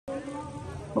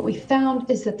What we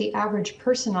found is that the average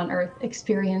person on Earth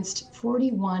experienced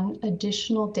 41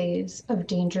 additional days of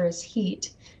dangerous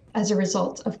heat as a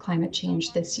result of climate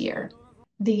change this year.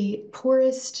 The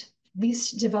poorest,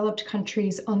 least developed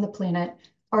countries on the planet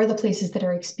are the places that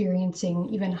are experiencing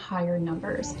even higher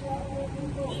numbers.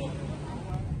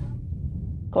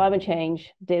 Climate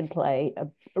change did play a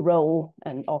role,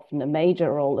 and often a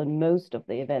major role, in most of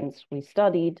the events we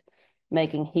studied,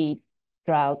 making heat,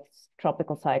 droughts,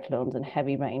 tropical cyclones, and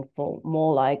heavy rainfall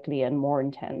more likely and more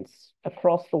intense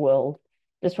across the world,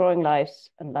 destroying lives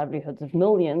and livelihoods of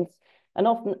millions, and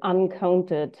often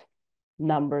uncounted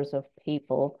numbers of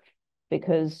people,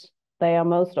 because they are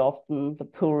most often the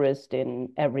poorest in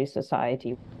every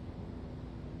society.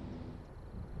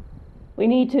 We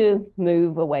need to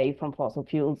move away from fossil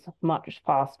fuels much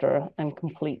faster and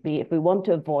completely if we want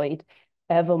to avoid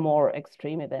ever more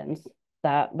extreme events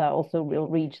that also will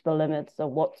reach the limits of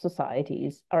what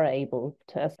societies are able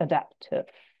to adapt to,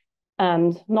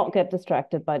 and not get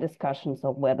distracted by discussions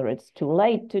of whether it's too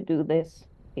late to do this.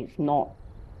 It's not.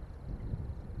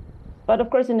 But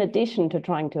of course, in addition to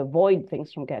trying to avoid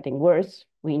things from getting worse,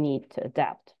 we need to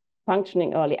adapt.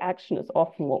 Functioning early action is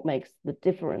often what makes the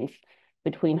difference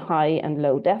between high and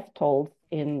low death tolls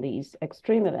in these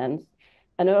extreme events.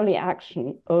 And early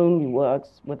action only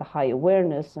works with a high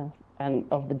awareness and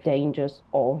of the dangers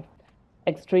of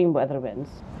extreme weather events.